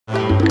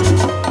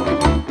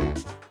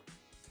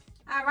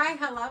Hi,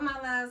 hello my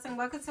loves, and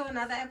welcome to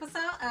another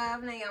episode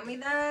of Naomi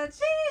the G.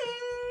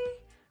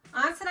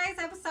 On today's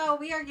episode,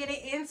 we are getting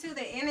into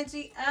the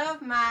energy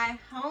of my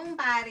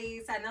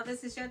homebodies. I know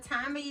this is your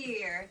time of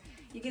year.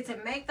 You get to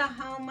make the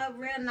home up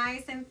real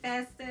nice and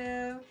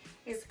festive.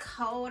 It's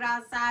cold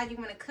outside. You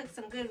want to cook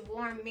some good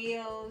warm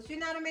meals. You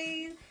know what I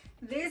mean?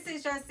 This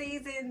is your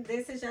season.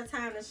 This is your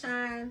time to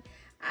shine.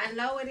 I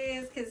know it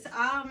is, because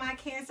all my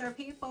Cancer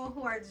people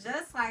who are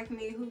just like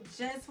me, who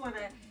just want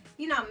to,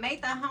 you know,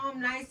 make the home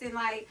nice and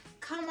like,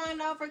 come on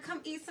over,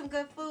 come eat some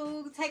good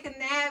food, take a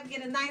nap,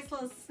 get a nice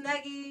little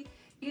snuggie,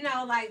 you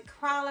know, like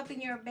crawl up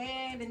in your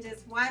bed and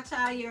just watch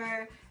all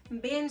your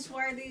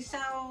binge-worthy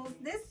shows.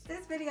 This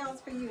video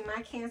is for you,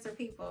 my Cancer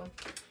people.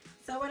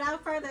 So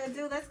without further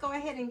ado, let's go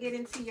ahead and get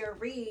into your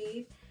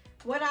read.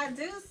 What I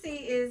do see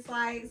is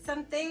like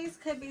some things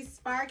could be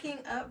sparking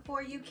up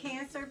for you,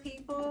 Cancer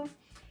people.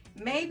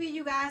 Maybe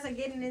you guys are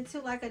getting into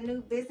like a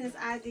new business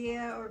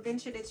idea or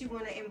venture that you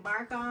want to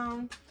embark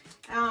on.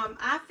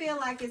 I feel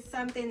like it's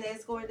something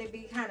that's going to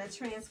be kind of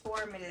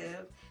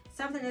transformative.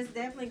 Something that's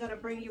definitely going to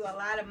bring you a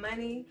lot of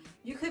money.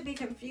 You could be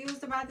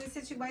confused about this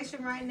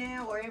situation right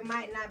now, or it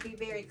might not be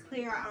very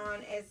clear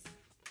on as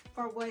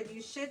for what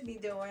you should be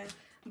doing.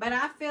 But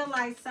I feel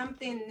like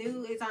something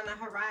new is on the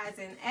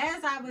horizon.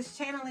 As I was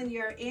channeling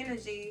your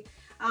energy,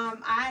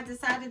 I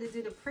decided to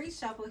do the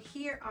pre-shuffle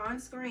here on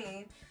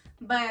screen.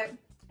 But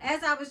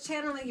as I was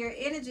channeling your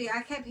energy,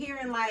 I kept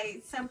hearing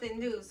like something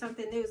new,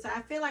 something new. So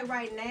I feel like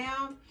right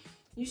now,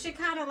 you should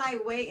kind of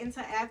like wait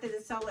until after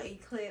the solar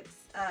eclipse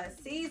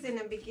season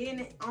and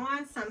begin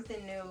on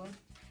something new,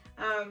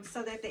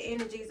 so that the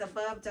energies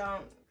above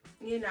don't,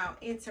 you know,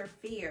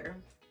 interfere.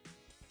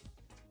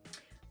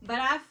 But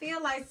I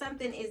feel like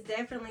something is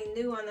definitely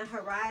new on the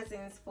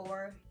horizons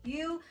for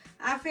you.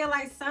 I feel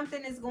like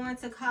something is going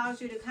to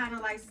cause you to kind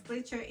of like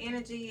split your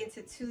energy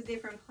into two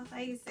different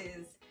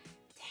places.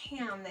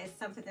 Damn, that's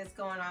something that's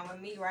going on with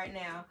me right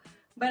now.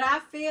 But I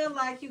feel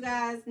like you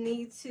guys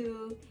need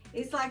to,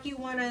 it's like you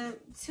want to,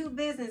 two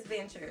business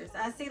ventures.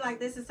 I see like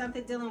this is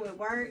something dealing with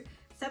work,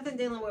 something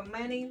dealing with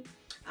money.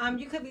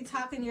 You could be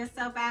talking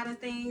yourself out of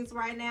things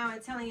right now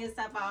and telling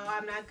yourself, oh,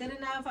 I'm not good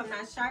enough, I'm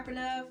not sharp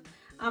enough,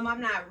 I'm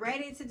not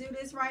ready to do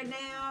this right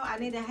now. I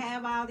need to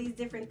have all these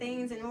different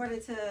things in order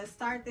to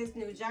start this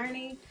new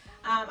journey.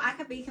 I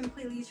could be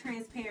completely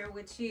transparent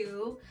with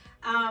you.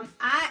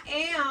 I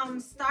am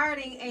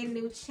starting a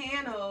new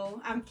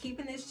channel. I'm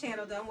keeping this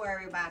channel, don't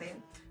worry about it.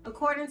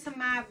 According to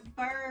my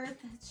birth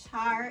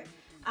chart,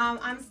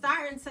 I'm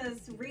starting to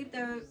reap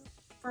the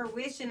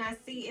fruition I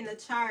see in the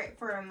chart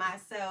for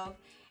myself.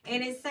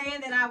 And it's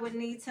saying that I would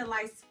need to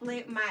like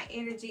split my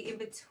energy in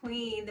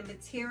between the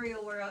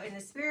material world and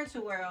the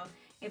spiritual world.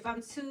 If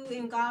I'm too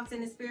engulfed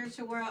in the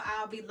spiritual world,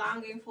 I'll be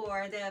longing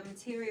for the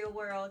material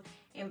world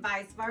and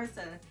vice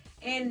versa.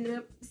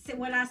 And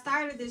when I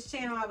started this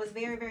channel, I was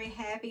very, very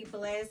happy,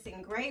 blessed,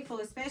 and grateful,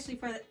 especially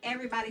for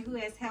everybody who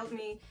has helped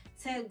me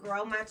to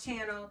grow my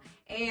channel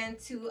and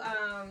to,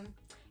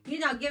 you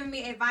know, giving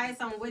me advice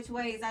on which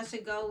ways I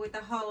should go with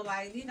the whole,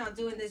 like, you know,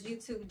 doing this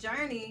YouTube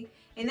journey.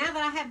 And now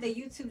that I have the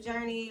YouTube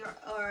journey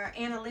or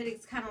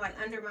analytics kind of like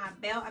under my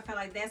belt, I feel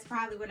like that's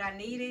probably what I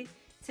needed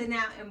to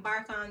now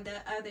embark on the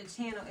other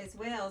channel as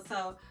well.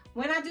 So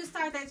when I do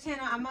start that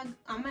channel, I'm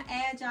gonna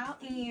add y'all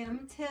in. I'm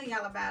gonna tell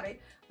y'all about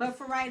it. But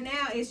for right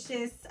now, it's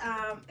just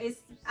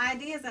it's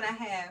ideas that I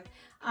have.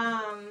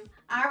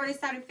 I already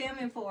started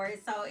filming for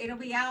it, so it'll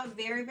be out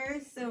very, very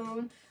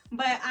soon.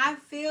 But I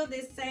feel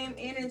this same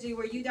energy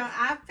where you don't,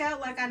 I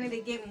felt like I need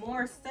to get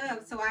more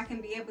stuff so I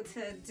can be able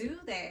to do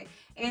that.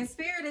 And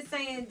Spirit is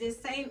saying the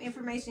same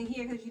information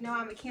here, because you know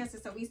I'm a Cancer,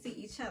 so we see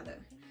each other.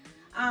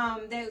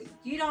 That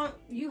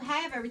you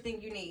have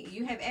everything you need.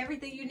 You have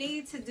everything you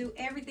need to do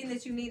everything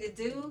that you need to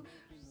do.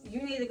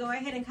 You need to go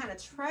ahead and kind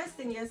of trust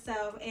in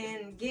yourself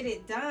and get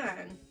it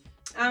done.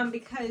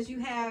 Because you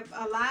have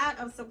a lot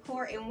of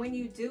support, and when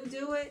you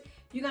do it,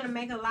 you're going to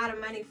make a lot of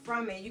money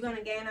from it. You're going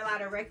to gain a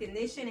lot of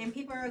recognition, and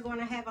people are going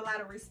to have a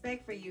lot of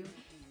respect for you.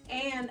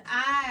 And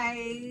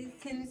I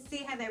can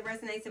see how that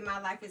resonates in my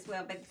life as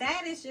well. But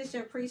that is just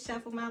your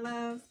pre-shuffle, my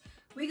loves.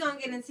 We're going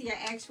to get into your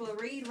actual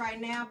read right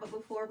now. But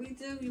before we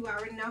do, you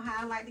already know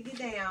how I like to get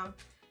down.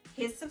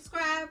 Hit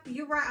subscribe.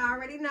 You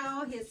already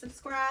know. Hit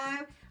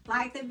subscribe,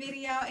 like the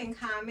video, and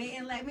comment,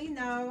 and let me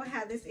know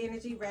how this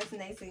energy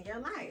resonates in your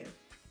life.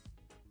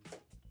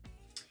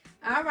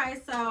 All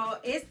right, so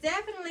it's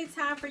definitely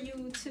time for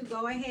you to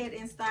go ahead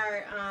and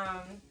start.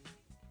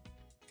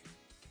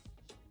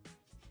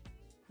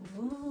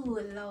 Ooh,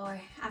 Lord,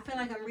 I feel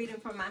like I'm reading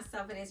for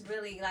myself, and it's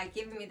really like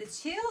giving me the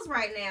chills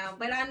right now.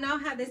 But I know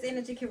how this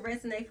energy can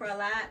resonate for a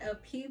lot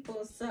of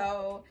people,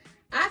 so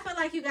I feel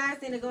like you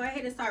guys need to go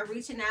ahead and start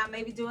reaching out,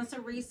 maybe doing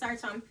some research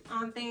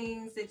on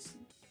things that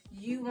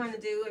you want to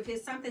do. If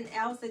it's something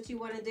else that you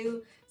want to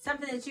do,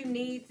 something that you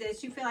need,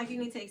 that you feel like you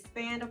need to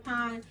expand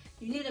upon,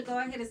 you need to go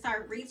ahead and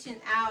start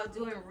reaching out,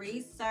 doing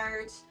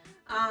research,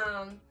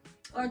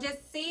 or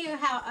just seeing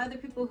how other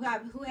people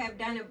who have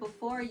done it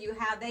before you,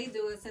 how they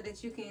do it, so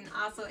that you can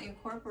also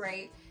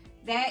incorporate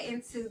that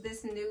into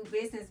this new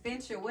business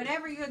venture.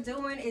 Whatever you're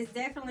doing is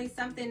definitely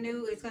something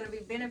new. It's going to be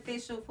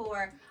beneficial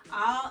for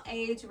all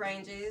age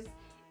ranges,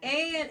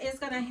 and it's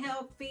going to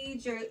help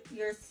feed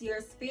your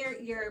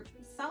spirit, your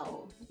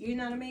soul. You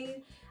know what I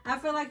mean? I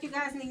feel like you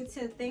guys need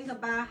to think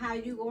about how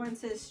you're going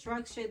to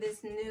structure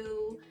this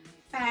new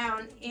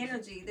found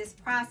energy, this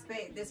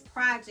prospect, this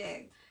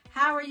project.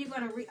 How are you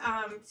going to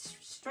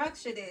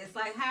structure this?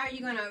 Like, how are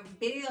you going to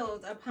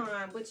build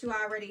upon what you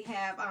already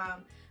have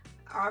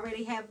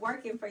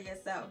working for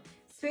yourself?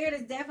 Spirit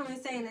is definitely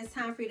saying it's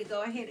time for you to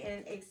go ahead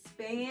and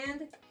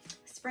expand,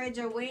 spread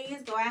your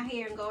wings, go out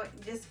here and go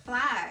just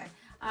fly.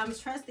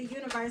 Trust the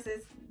universe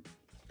is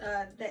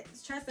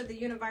trust that the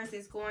universe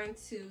is going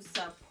to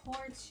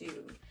support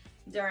you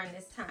during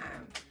this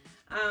time.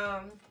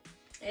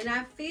 And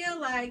I feel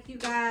like you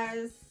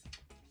guys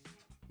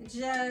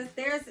just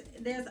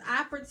there's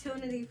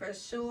opportunity for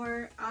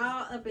sure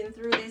all up and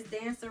through this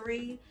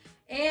dancery.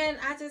 And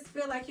I just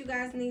feel like you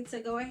guys need to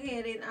go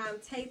ahead and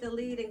take the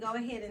lead and go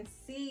ahead and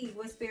see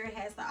what Spirit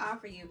has to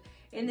offer you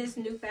in this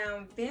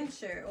newfound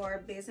venture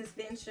or business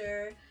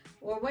venture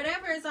or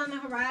whatever is on the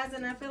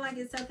horizon. I feel like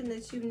it's something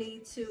that you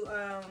need to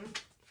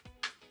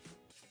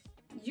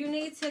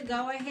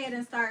go ahead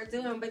and start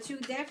doing, but you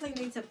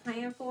definitely need to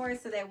plan for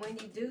it so that when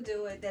you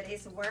do it, that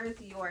it's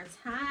worth your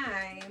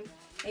time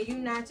and you're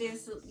not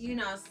just, you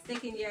know,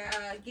 sticking your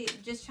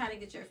just trying to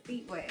get your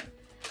feet wet.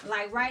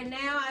 Like right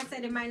now, I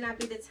said it might not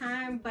be the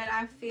time, but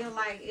I feel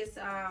like it's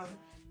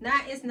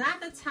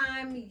not the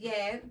time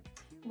yet.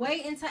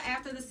 Wait until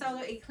after the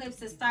solar eclipse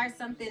to start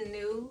something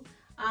new,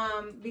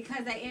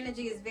 because that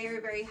energy is very,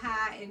 very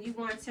high, and you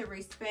want to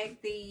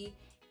respect the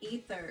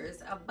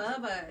ethers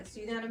above us.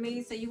 You know what I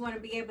mean? So you want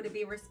to be able to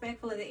be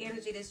respectful of the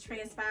energy that's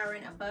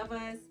transpiring above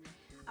us,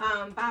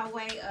 by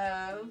way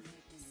of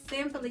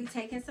simply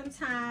taking some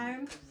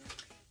time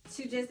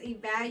to just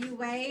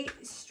evaluate,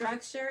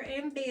 structure,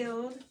 and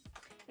build,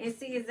 and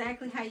see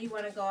exactly how you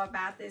want to go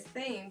about this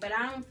thing. But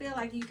I don't feel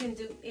like you can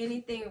do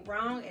anything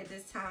wrong at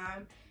this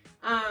time.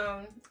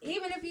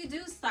 Even if you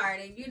do start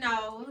it, you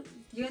know,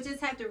 you'll just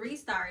have to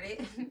restart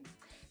it.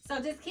 So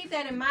just keep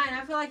that in mind.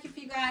 I feel like if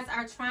you guys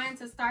are trying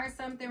to start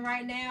something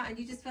right now and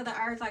you just feel the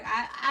urge, like,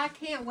 I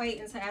can't wait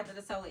until after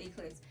the solar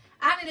eclipse.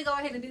 I need to go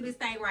ahead and do this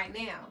thing right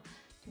now.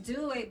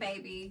 Do it,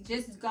 baby.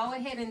 Just go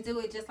ahead and do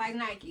it, just like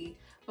Nike.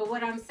 But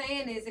what I'm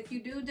saying is, if you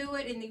do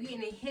it and you get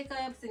any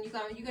hiccups and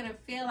you're gonna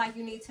feel like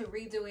you need to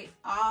redo it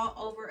all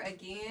over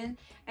again,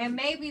 and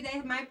maybe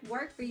that might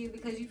work for you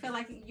because you feel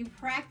like you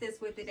practice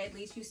with it at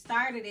least, you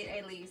started it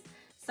at least.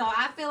 So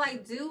I feel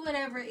like do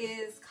whatever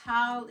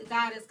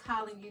God is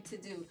calling you to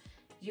do.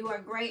 You are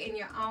great in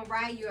your own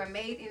right. You are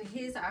made in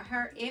His or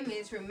her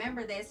image.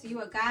 Remember that. So you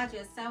are God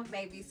yourself,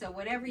 baby. So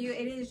whatever it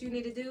is you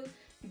need to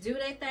do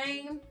that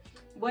thing.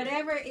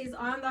 Whatever is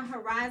on the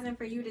horizon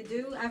for you to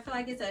do, I feel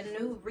like it's a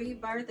new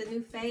rebirth, a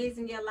new phase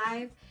in your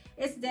life.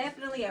 It's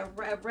definitely a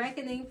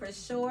reckoning for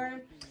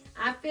sure.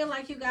 I feel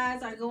like you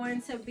guys are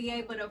going to be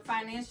able to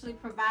financially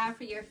provide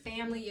for your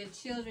family, your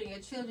children, your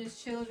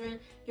children's children.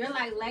 You're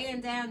like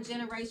laying down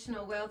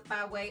generational wealth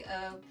by way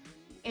of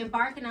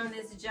embarking on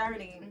this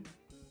journey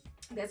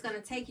that's going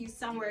to take you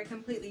somewhere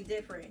completely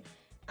different.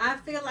 I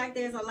feel like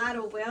there's a lot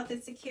of wealth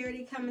and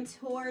security coming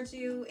towards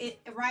you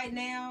right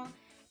now.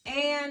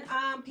 And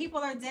people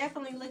are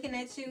definitely looking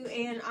at you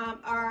and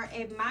are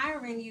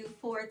admiring you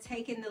for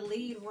taking the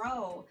lead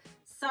role.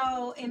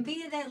 So, and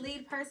being that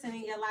lead person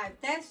in your life,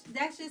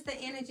 that's just the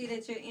energy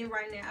that you're in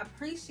right now.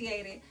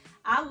 Appreciate it.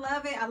 I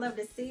love it. I love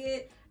to see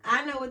it.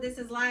 I know what this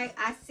is like.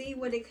 I see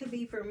what it could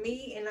be for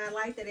me, and I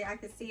like that I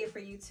can see it for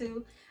you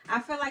too. I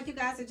feel like you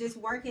guys are just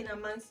working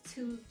amongst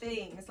two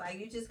things. Like,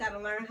 you just got to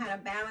learn how to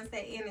balance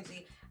that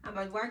energy. I'm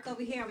going to work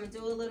over here. I'm going to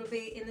do a little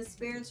bit in the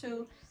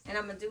spiritual, and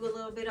I'm going to do a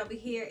little bit over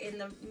here in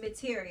the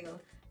material.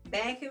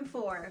 Back and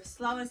forth.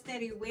 Slow and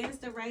steady wins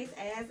the race,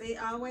 as it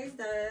always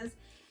does.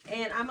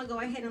 And I'm going to go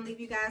ahead and leave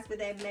you guys with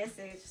that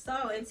message.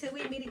 So, until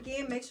we meet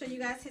again, make sure you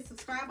guys hit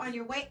subscribe on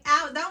your way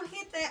out. Don't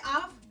hit that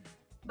off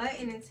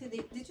button until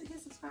did you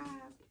hit subscribe?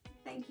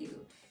 Thank you.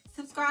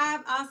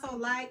 Subscribe, also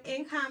like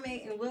and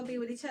comment, and we'll be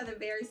with each other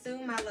very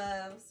soon, my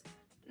loves.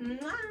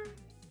 Mwah.